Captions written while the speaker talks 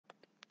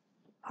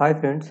Hi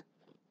friends,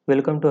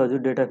 welcome to Azure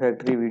Data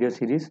Factory video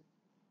series.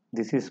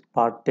 This is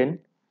part 10.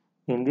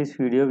 In this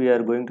video we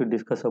are going to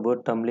discuss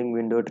about Tumbling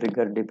Window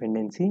Trigger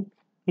Dependency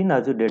in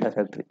Azure Data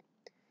Factory.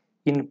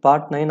 In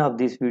part 9 of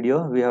this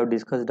video we have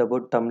discussed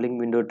about Tumbling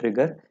Window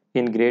Trigger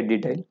in great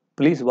detail.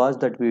 Please watch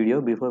that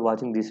video before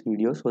watching this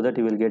video so that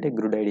you will get a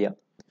good idea.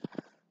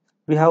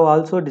 We have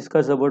also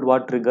discussed about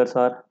what triggers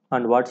are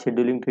and what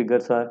scheduling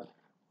triggers are,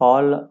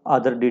 all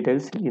other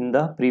details in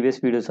the previous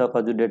videos of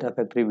Azure Data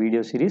Factory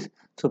video series.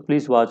 So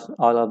please watch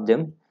all of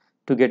them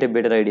to get a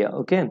better idea.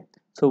 Okay.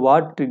 So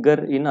what trigger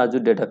in Azure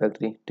Data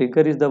Factory?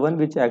 Trigger is the one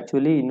which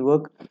actually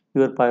invoke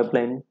your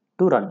pipeline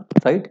to run,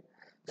 right?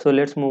 So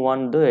let's move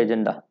on to the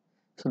agenda.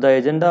 So the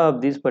agenda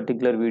of this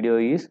particular video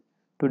is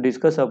to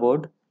discuss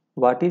about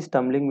what is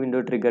tumbling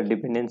window trigger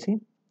dependency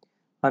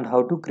and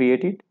how to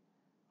create it,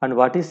 and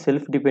what is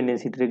self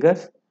dependency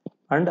triggers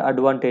and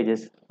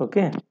advantages.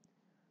 Okay,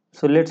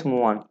 so let's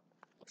move on.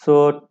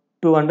 So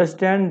to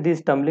understand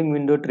this tumbling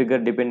window trigger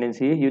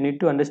dependency, you need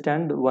to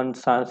understand one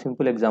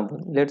simple example.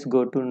 Let's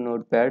go to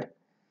notepad.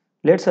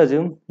 Let's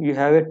assume you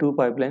have a two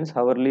pipelines,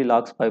 hourly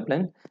logs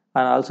pipeline,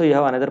 and also you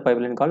have another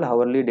pipeline called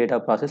hourly data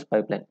process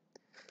pipeline.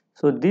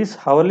 So this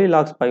hourly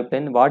logs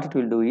pipeline, what it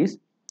will do is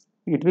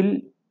it will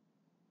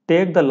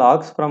take the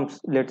logs from,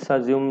 let's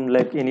assume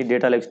like any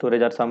data like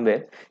storage or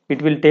somewhere.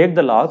 It will take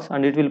the logs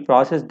and it will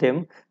process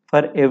them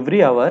for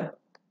every hour,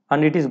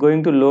 and it is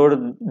going to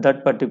load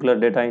that particular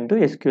data into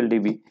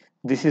SQLDB.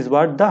 This is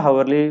what the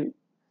hourly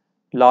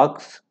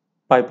logs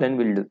pipeline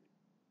will do.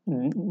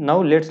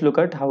 Now let's look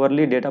at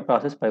hourly data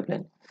process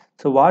pipeline.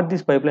 So what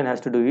this pipeline has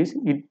to do is,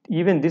 it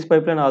even this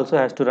pipeline also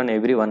has to run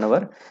every 1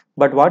 hour,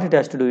 but what it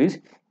has to do is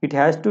it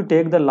has to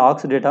take the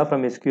logs data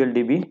from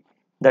SQLDB,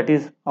 that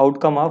is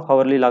outcome of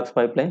hourly logs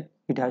pipeline.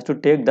 It has to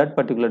take that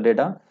particular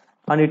data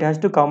and it has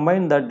to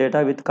combine that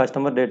data with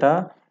customer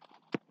data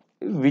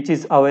which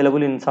is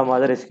available in some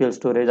other SQL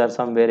storage or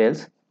somewhere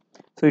else.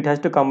 So it has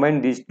to combine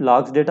these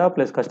logs data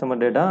plus customer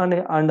data, and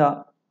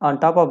on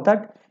top of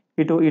that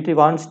it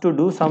wants to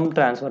do some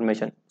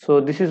transformation. So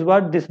this is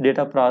what this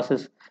data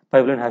process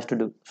pipeline has to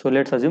do. So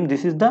let's assume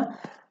this is the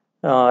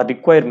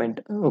requirement.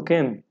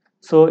 Okay,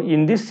 so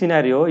in this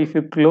scenario, if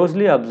you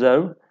closely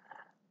observe,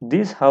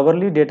 this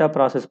hourly data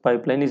process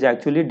pipeline is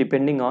actually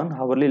depending on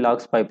hourly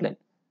logs pipeline,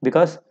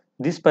 because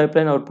this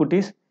pipeline output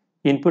is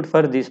input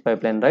for this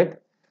pipeline, right?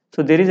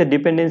 So there is a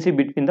dependency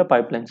between the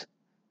pipelines.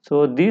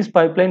 So these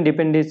pipeline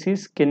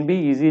dependencies can be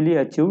easily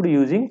achieved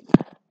using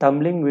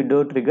tumbling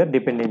window trigger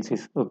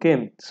dependencies.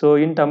 Okay, so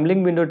in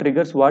tumbling window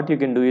triggers, what you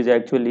can do is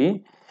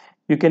actually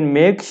you can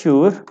make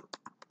sure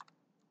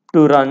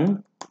to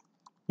run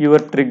your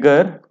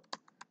trigger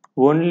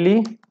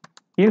only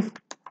if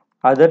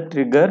other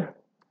trigger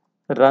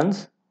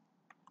runs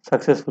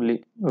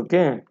successfully.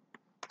 Okay,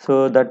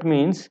 so that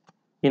means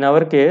in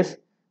our case,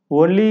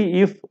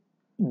 only if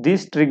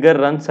this trigger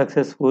runs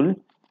successful,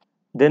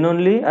 then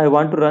only I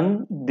want to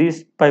run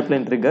this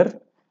pipeline trigger,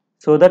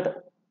 so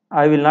that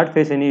I will not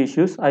face any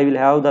issues. I will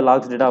have the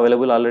logs data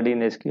available already in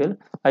SQL.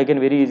 I can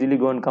very easily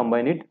go and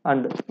combine it,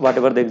 and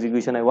whatever the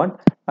execution I want,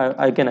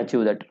 I can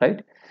achieve that,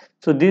 right?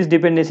 So these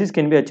dependencies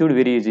can be achieved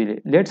very easily.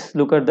 Let's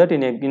look at that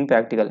in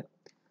practical.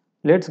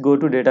 Let's go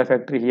to data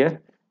factory here.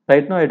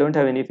 Right now I don't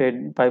have any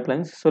fed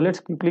pipelines, so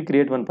let's quickly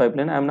create one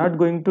pipeline. I'm not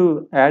going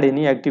to add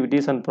any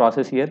activities and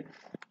process here.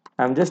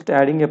 I'm just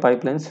adding a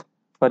pipelines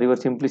for your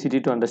simplicity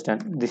to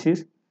understand. This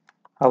is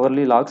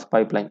hourly logs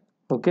pipeline.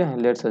 Okay,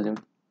 let's assume.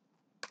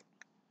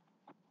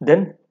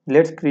 Then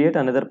let's create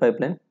another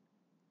pipeline.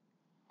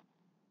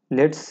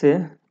 Let's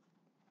say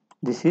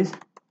this is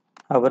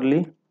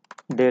hourly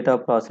data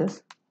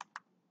process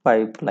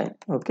pipeline.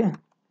 Okay,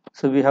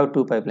 so we have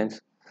two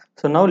pipelines.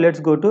 So now let's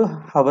go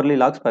to hourly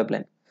logs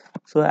pipeline.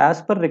 So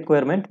as per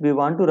requirement, we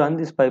want to run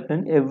this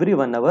pipeline every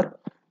 1 hour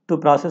to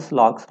process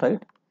logs,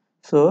 right?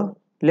 So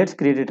let's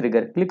create a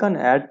trigger. Click on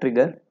add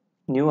trigger,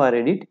 new or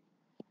edit,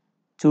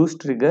 choose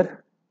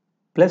trigger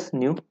plus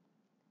new,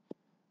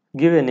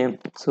 give a name.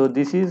 So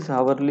this is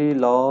hourly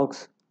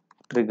logs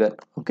trigger.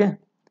 Okay,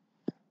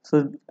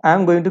 so I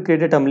am going to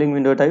create a tumbling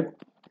window type,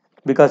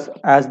 because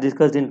as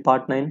discussed in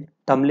part 9,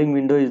 tumbling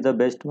window is the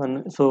best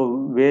one.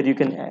 So where you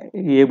can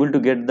able to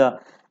get the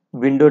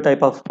window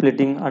type of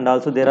splitting, and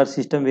also there are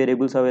system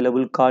variables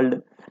available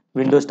called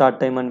window start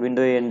time and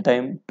window end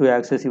time to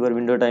access your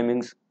window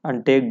timings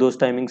and take those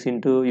timings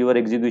into your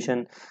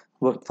execution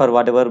for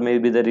whatever may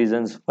be the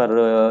reasons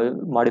for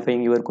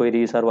modifying your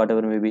queries or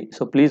whatever may be.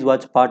 So please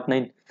watch part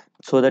 9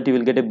 so that you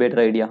will get a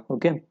better idea.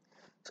 Okay,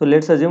 so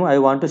let's assume I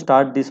want to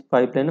start this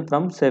pipeline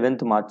from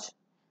 7th March.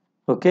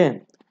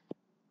 Okay,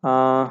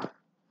 uh,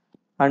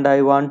 and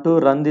I want to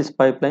run this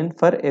pipeline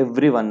for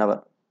every 1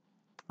 hour.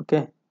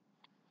 Okay,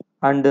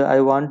 and I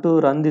want to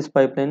run this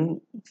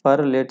pipeline for,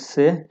 let's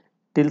say,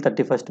 till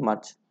 31st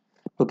March.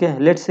 Okay,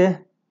 let's say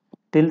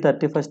till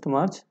 31st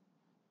March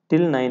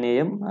till 9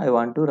 a.m. I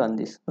want to run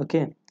this.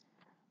 Okay,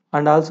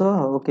 and also,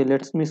 okay,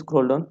 let me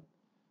scroll down.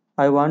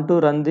 I want to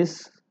run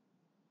this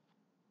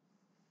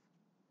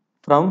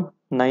from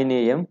 9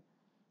 a.m.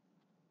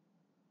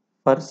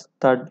 first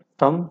third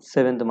from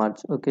 7th March.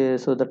 Okay,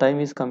 so the time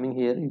is coming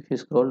here. If you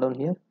scroll down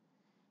here,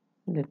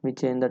 let me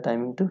change the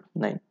timing to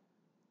 9.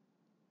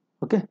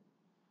 Okay,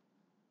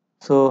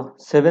 so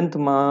 7th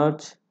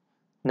March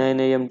 9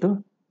 a.m.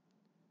 to,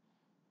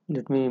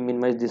 let me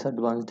minimize this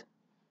advanced,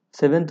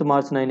 7th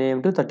March 9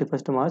 a.m. to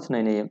 31st March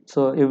 9 a.m.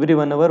 So every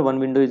 1 hour one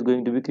window is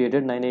going to be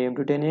created, 9 a.m.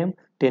 to 10 a.m.,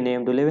 10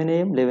 a.m. to 11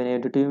 a.m., 11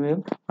 a.m. to 2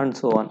 a.m., and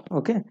so on.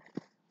 Okay,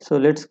 so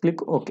let's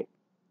click OK.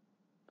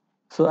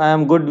 So I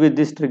am good with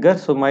this trigger.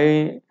 So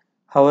my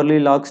hourly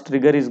logs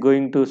trigger is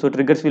going to, so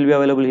triggers will be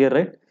available here,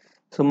 right?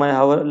 So my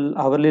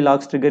hourly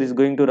logs trigger is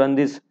going to run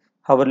this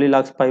hourly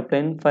logs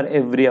pipeline for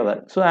every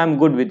hour. So I am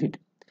good with it.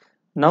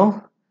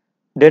 Now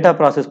data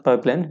process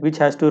pipeline, which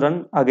has to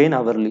run again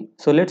hourly.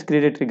 So let's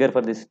create a trigger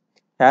for this.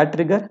 Add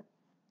trigger,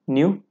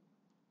 new,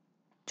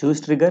 choose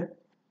trigger,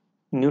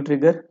 new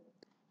trigger.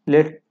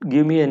 Let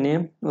give me a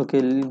name. Okay,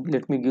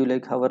 let me give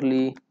like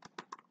hourly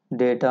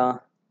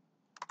data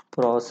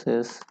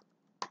process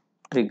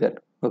trigger.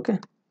 Okay,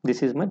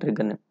 this is my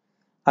trigger name.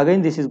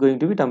 Again, this is going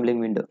to be tumbling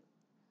window.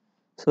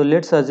 So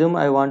let's assume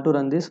I want to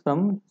run this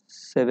from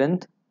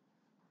 7th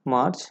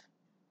March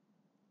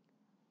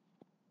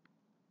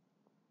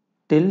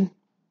till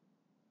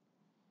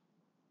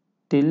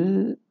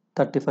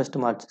 31st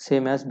March,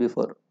 same as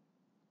before.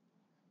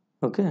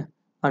 Okay,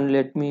 and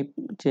let me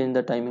change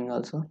the timing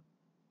also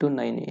to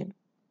 9 a.m.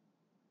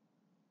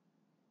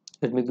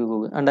 Let me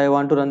go, and I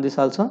want to run this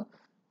also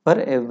for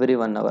every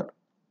 1 hour.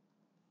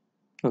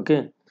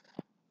 Okay,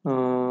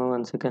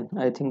 1 second.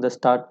 I think the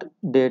start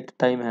date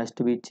time has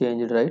to be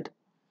changed, right?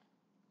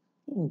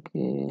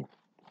 Okay,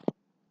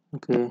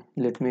 okay,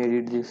 let me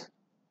edit this.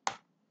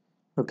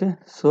 Okay,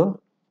 so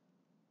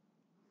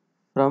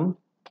from,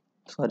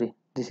 sorry,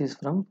 this is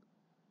from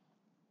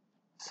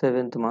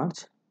 7th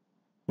March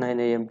 9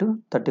 a.m.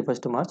 to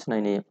 31st March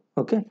 9 a.m.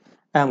 Okay,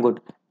 I am good.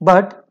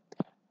 But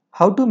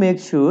how to make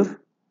sure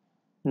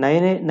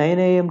 9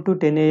 a.m. to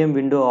 10 a.m.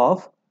 window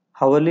of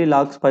hourly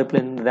logs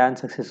pipeline ran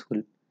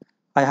successful?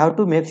 I have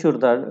to make sure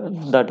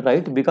that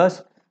right,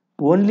 because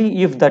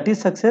only if that is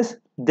success,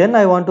 then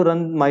I want to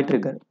run my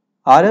trigger,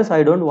 or else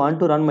I don't want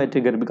to run my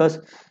trigger, because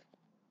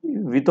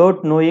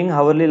without knowing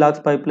hourly logs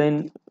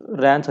pipeline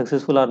ran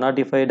successful or not,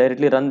 if I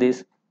directly run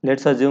this,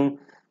 let's assume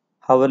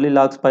hourly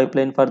logs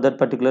pipeline for that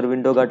particular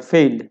window got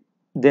failed,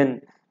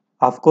 then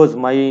of course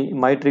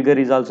my trigger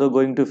is also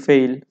going to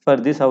fail for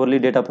this hourly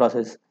data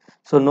process.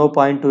 So no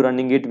point to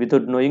running it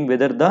without knowing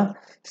whether the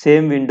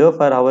same window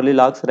for hourly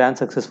logs ran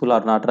successful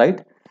or not,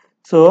 right?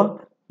 So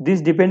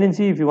this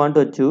dependency, if you want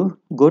to achieve,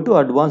 go to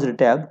advanced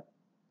tab,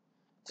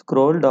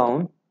 scroll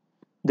down,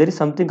 there is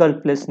something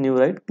called plus new,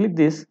 right? Click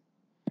this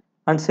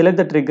and select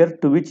the trigger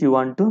to which you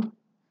want to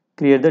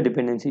create the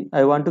dependency.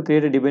 I want to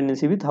create a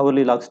dependency with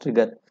hourly logs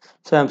trigger,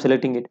 so I am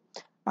selecting it.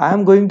 I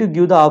am going to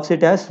give the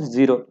offset as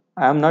 0.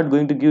 I am not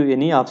going to give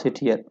any offset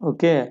here.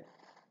 Okay,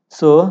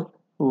 so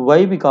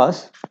why?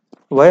 Because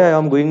why I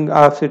am going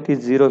offset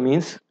is 0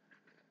 means,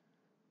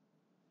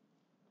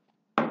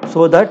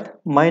 so that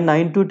my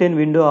 9 to 10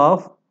 window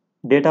of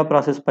data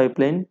process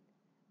pipeline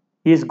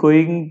is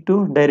going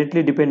to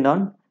directly depend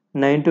on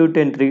 9 to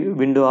 10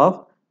 window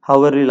of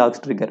hourly logs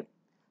trigger.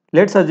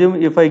 Let's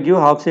assume if I give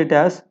offset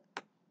as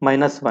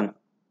 -1.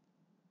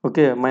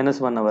 Okay,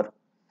 -1 hour,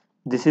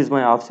 this is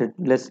my offset.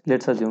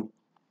 Let's assume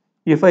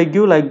if I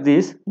give like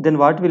this, then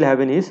what will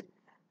happen is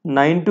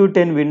 9 to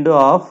 10 window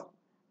of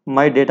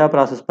my data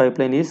process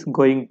pipeline is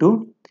going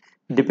to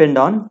depend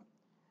on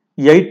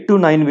 8 to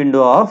 9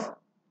 window of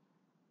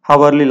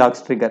hourly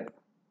logs trigger.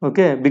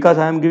 Okay, because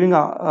I am giving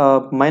a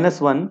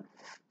 -1,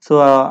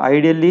 so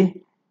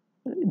ideally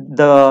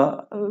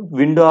the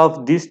window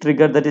of this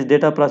trigger, that is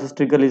data process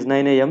trigger, is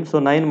 9 a.m. So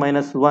 9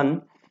 minus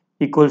 1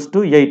 equals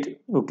to 8.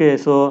 Okay,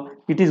 so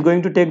it is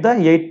going to take the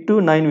 8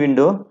 to 9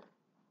 window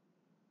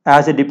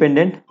as a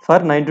dependent for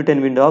 9 to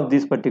 10 window of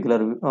this particular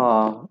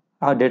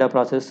data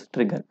process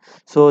trigger.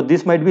 So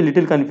this might be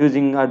little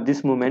confusing at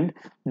this moment.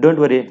 Don't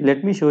worry,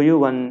 let me show you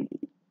one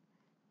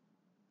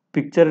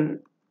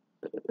picture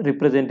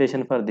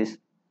representation for this.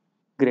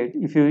 Great.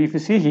 If you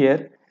see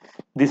here,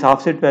 this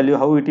offset value,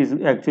 how it is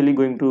actually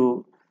going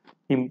to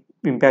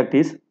impact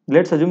is,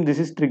 let's assume this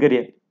is trigger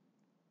A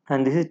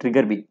and this is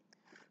trigger B.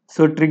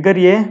 So trigger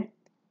A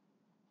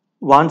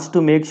wants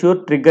to make sure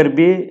trigger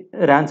B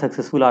ran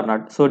successful or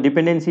not. So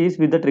dependency is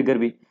with the trigger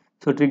B.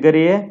 So trigger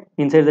A,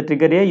 inside the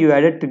trigger A, you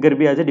added trigger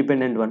B as a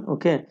dependent one.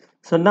 Okay.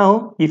 So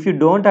now if you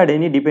don't add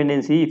any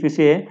dependency, if you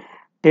say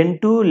 10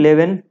 to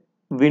 11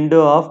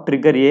 window of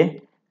trigger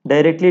A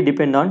directly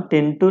depend on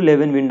 10 to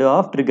 11 window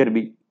of trigger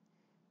B,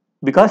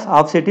 because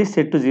offset is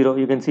set to 0.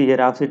 You can see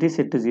here offset is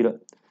set to 0.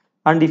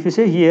 And if you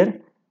say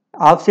here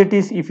offset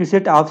is, if you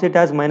set offset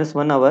as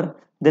 -1 hour,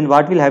 then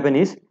what will happen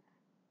is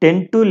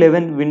 10 to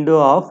 11 window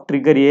of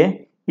trigger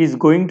A is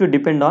going to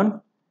depend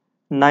on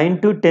 9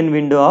 to 10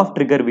 window of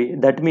trigger B.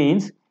 That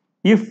means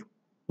if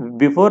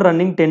before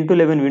running 10 to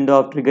 11 window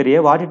of trigger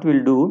A, what it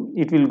will do,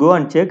 it will go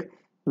and check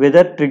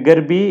whether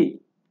trigger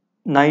B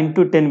 9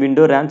 to 10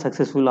 window ran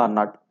successful or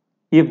not.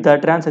 If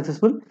that ran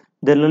successful,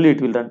 then only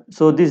it will run.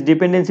 So these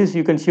dependencies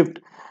you can shift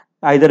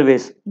either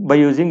ways by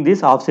using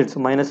these offsets,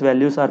 minus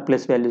values or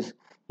plus values.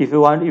 If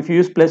you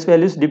use plus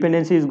values,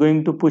 dependency is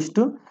going to push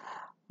to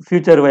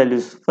future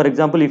values. For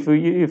example,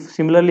 if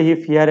similarly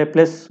if here a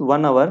plus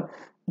 1 hour,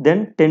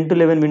 then 10 to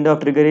 11 window of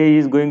trigger A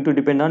is going to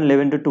depend on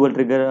 11 to 12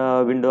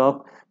 trigger window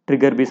of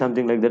trigger B,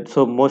 something like that.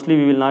 So mostly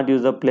we will not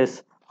use the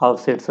plus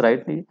offsets,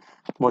 right?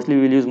 Mostly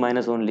we will use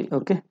minus only.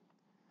 Okay,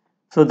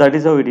 so that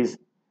is how it is.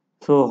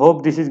 So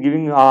hope this is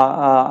giving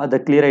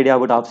the clear idea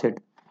about offset.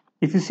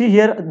 If you see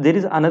here, there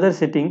is another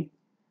setting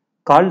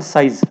called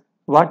size.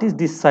 What is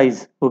this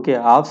size? Okay,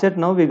 offset,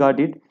 now we got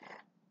it,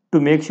 to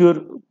make sure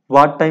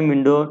what time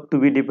window to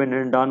be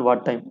dependent on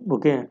what time.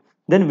 Okay,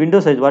 then window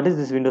size. What is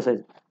this window size?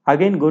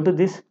 Again, go to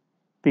this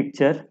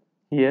picture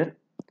here.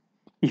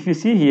 If you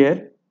see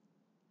here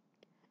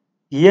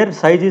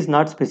size is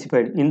not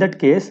specified in that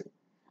case,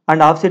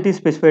 and offset is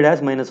specified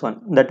as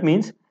 -1. That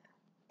means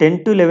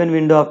 10 to 11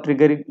 window of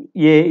trigger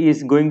A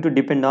is going to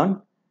depend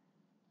on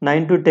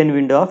 9 to 10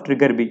 window of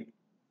trigger B,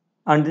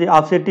 and the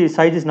offset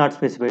size is not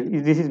specified.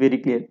 This is very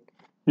clear.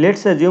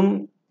 Let's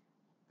assume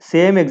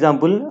same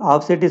example,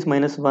 offset is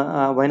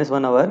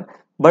 -1 hour,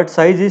 but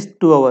size is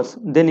 2 hours.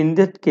 Then in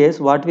that case,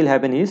 what will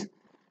happen is,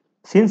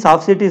 since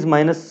offset is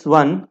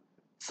 -1,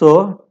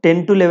 so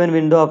 10 to 11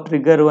 window of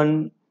trigger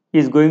 1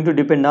 is going to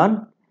depend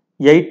on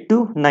 8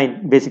 to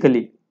 9,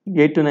 basically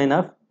 8 to 9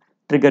 of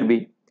trigger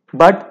B.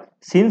 But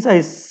since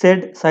I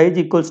said size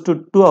equals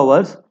to 2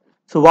 hours,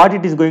 so what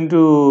it is going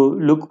to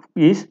look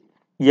is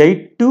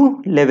 8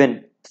 to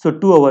 11. So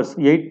 2 hours,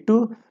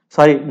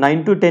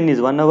 9 to 10 is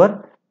 1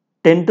 hour,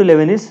 10 to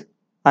 11 is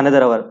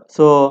another hour.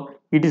 So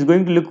it is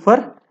going to look for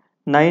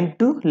 9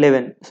 to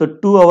 11. So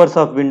 2 hours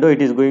of window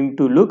it is going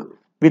to look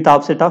with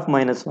offset of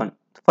 -1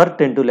 for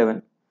 10 to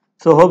 11.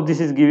 So hope this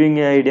is giving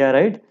an idea,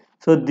 right?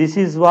 So this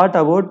is what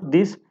about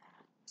this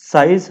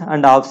size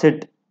and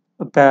offset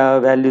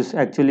values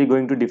actually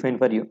going to define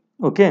for you.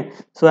 Okay,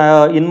 so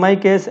in my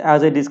case,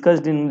 as I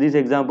discussed in this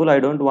example, I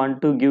don't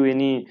want to give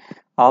any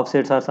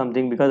offsets or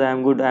something, because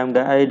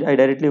I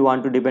directly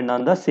want to depend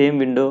on the same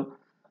window.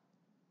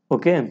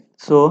 Okay,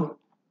 so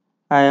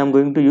I am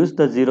going to use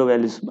the 0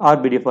 values or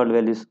by default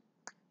values.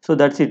 So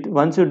that's it.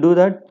 Once you do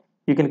that,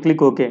 you can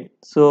click OK.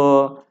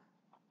 So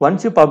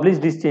once you publish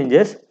these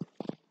changes,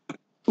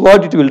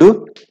 what it will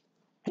do,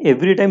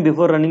 every time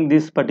before running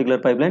this particular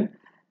pipeline,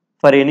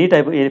 for any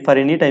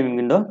timing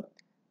window,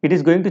 it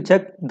is going to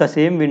check the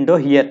same window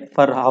here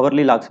for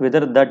hourly logs,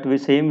 whether that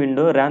same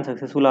window ran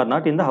successful or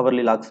not in the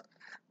hourly logs.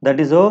 That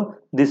is how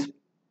this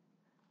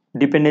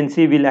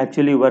dependency will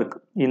actually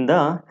work in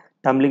the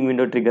tumbling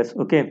window triggers.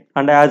 Okay,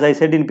 and as I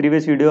said in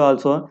previous video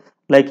also,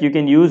 like you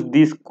can use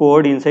this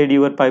code inside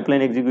your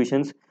pipeline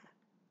executions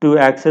to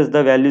access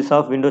the values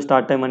of window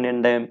start time and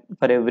end time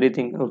for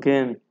everything.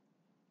 Okay,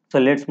 so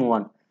let's move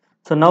on.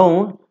 So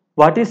now,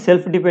 what is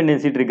self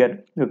dependency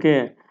trigger?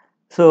 Okay,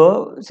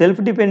 so self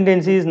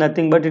dependency is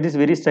nothing but it is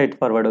very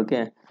straightforward.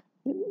 Okay,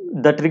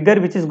 the trigger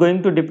which is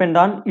going to depend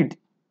on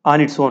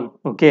its own.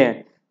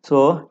 Okay,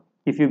 so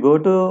if you go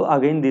to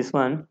again this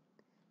one,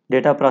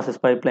 data process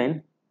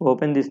pipeline,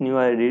 open this new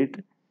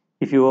edit.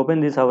 If you open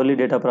this hourly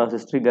data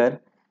process trigger,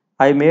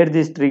 I made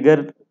this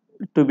trigger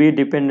to be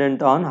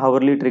dependent on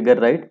hourly trigger,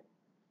 right?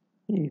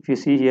 If you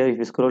see here, if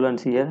you scroll and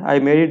see here, I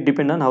made it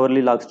depend on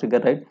hourly logs trigger,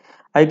 right?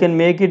 I can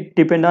make it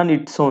depend on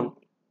its own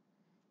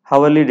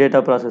hourly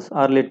data process,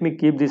 or let me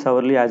keep this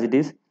hourly as it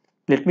is.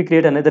 Let me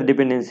create another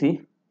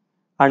dependency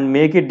and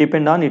make it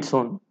depend on its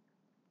own.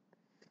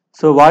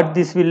 So what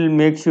this will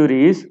make sure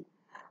is,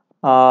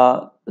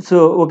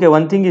 okay,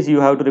 one thing is you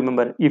have to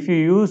remember, if you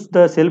use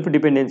the self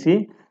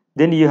dependency,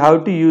 then you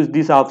have to use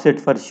this offset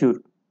for sure.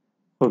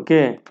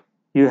 Okay,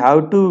 you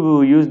have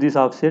to use this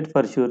offset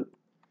for sure.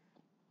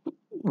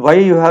 Why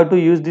you have to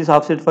use this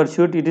offset for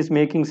sure? It is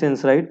making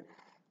sense, right?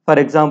 For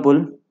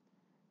example,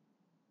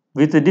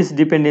 with this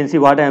dependency,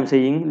 what I am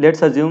saying,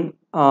 let's assume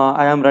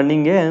I am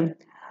running a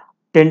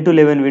 10 to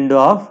 11 window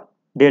of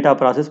data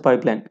process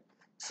pipeline.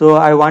 So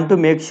I want to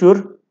make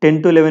sure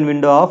 10 to 11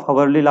 window of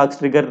hourly logs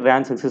trigger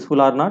ran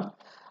successful or not,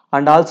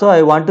 and also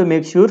I want to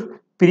make sure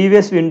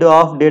previous window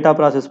of data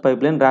process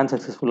pipeline ran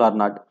successful or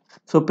not.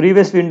 So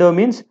previous window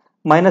means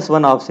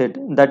 -1 offset,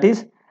 that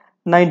is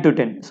 9 to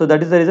 10. So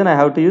that is the reason I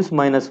have to use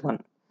 -1.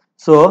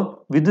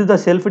 So with the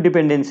self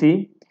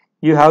dependency,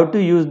 you have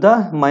to use the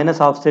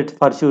minus offset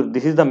for sure.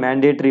 This is the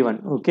mandatory one.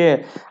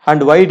 Okay,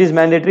 and why it is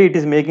mandatory, it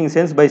is making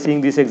sense by seeing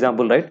this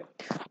example, right?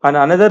 And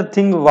another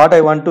thing what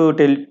I want to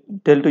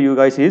tell to you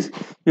guys is,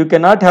 you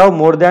cannot have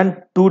more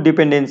than 2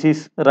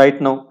 dependencies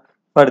right now.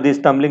 For these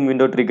tumbling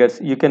window triggers,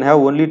 you can have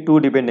only 2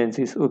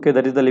 dependencies. Okay,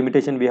 that is the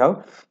limitation we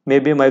have.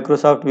 Maybe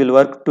Microsoft will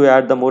work to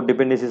add the more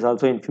dependencies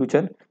also in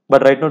future,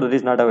 but right now that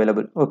is not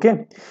available. Okay,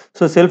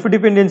 so self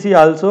dependency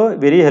also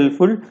very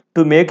helpful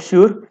to make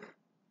sure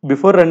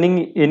before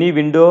running any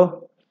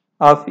window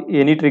of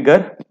any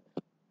trigger,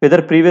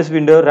 whether previous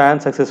window ran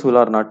successful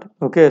or not.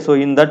 Okay, so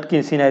in that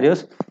case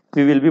scenarios,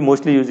 we will be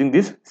mostly using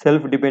this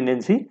self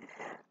dependency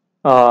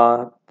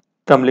uh,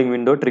 tumbling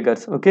window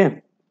triggers.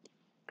 Okay,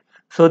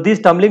 So these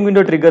tumbling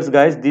window triggers,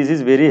 guys, this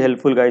is very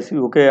helpful, guys.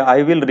 Okay,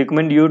 I will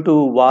recommend you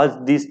to watch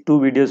these two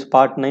videos,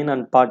 part 9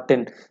 and part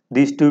 10.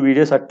 These two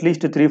videos at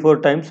least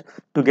 3-4 times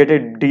to get a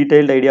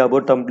detailed idea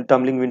about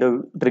tumbling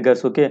window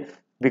triggers. Okay,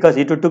 because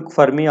it took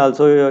for me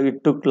also,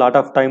 it took lot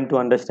of time to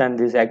understand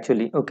this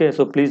actually. Okay,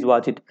 so please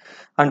watch it,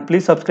 and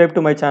please subscribe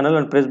to my channel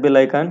and press bell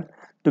icon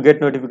to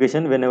get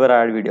notification whenever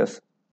I add videos.